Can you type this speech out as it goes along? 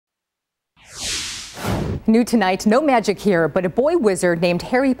New tonight, no magic here, but a boy wizard named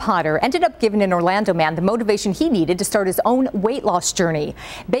Harry Potter ended up giving an Orlando man the motivation he needed to start his own weight loss journey.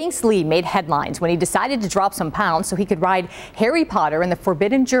 Banks Lee made headlines when he decided to drop some pounds so he could ride Harry Potter and the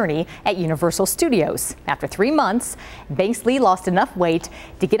Forbidden Journey at Universal Studios. After 3 months, Banks Lee lost enough weight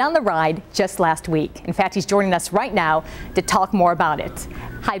to get on the ride just last week. In fact, he's joining us right now to talk more about it.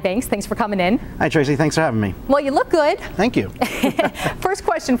 Hi, Banks. Thanks for coming in. Hi, Tracy. Thanks for having me. Well, you look good. Thank you. First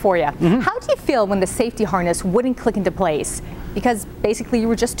question for you. How do you feel when the safety harness wouldn't click into place because basically you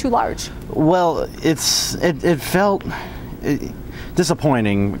were just too large? Well, it felt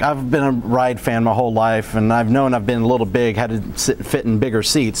disappointing. I've been a ride fan my whole life, and I've known I've been a little big, had to fit in bigger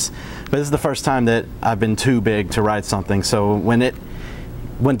seats. But this is the first time that I've been too big to ride something. So when it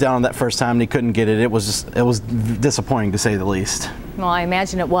went down that first time and he couldn't get it, it was disappointing to say the least. Well, I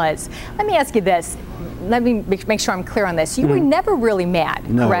imagine it was. Let me ask you this. Let me make sure I'm clear on this. You were never really mad,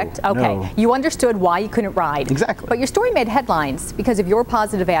 correct? Okay. No. You understood why you couldn't ride. Exactly. But your story made headlines because of your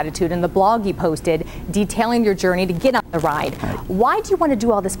positive attitude and the blog you posted detailing your journey to get on the ride. Right. Why do you want to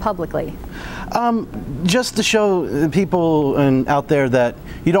do all this publicly? Just to show people out there that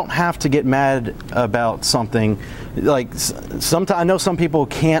you don't have to get mad about something. Like sometimes I know some people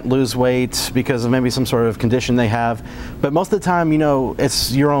can't lose weight because of maybe some sort of condition they have, but most of the time, you know,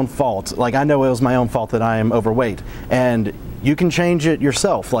 it's your own fault. Like I know it was my own fault that I am overweight, and you can change it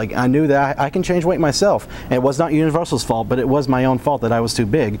yourself. Like I knew that I can change weight myself, and it was not Universal's fault, but it was my own fault that I was too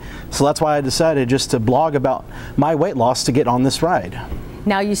big. So that's why I decided just to blog about my weight loss to get on this ride.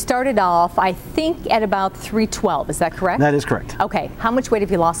 Now, you started off, I think, at about 312. Is that correct? That is correct. Okay. How much weight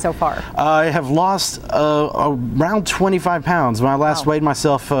have you lost so far? I have lost around 25 pounds. When I last weighed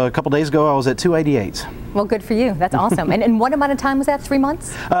myself a couple days ago, I was at 288. Well, good for you. That's awesome. And what amount of time was that? 3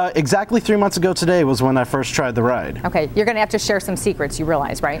 months? Exactly 3 months ago today was when I first tried the ride. Okay. You're going to have to share some secrets, you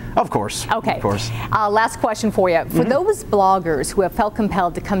realize, right? Of course. Okay. Of course. Last question for you. For those bloggers who have felt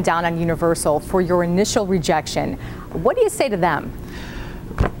compelled to come down on Universal for your initial rejection, what do you say to them?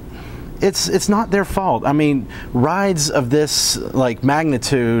 It's not their fault. I mean, rides of this like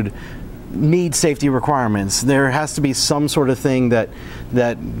magnitude need safety requirements. There has to be some sort of thing that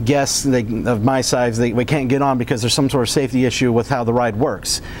guests of my size we can't get on because there's some sort of safety issue with how the ride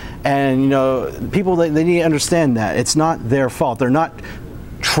works. And you know, people they need to understand that it's not their fault. They're not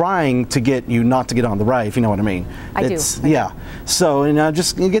trying to get you not to get on the ride, if you know what I mean. I do. Yeah. So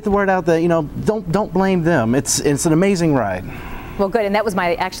just get the word out that don't blame them. It's an amazing ride. Well, good. And that was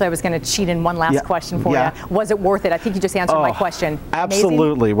actually I was going to cheat in one last question for you. Was it worth it? I think you just answered my question.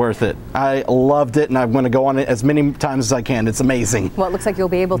 Absolutely worth it. I loved it, and I'm going to go on it as many times as I can. It's amazing. Well, it looks like you'll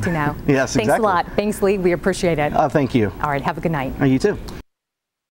be able to now. Yes, Thanks a lot. Banks Lee, we appreciate it. Thank you. All right, have a good night. You too.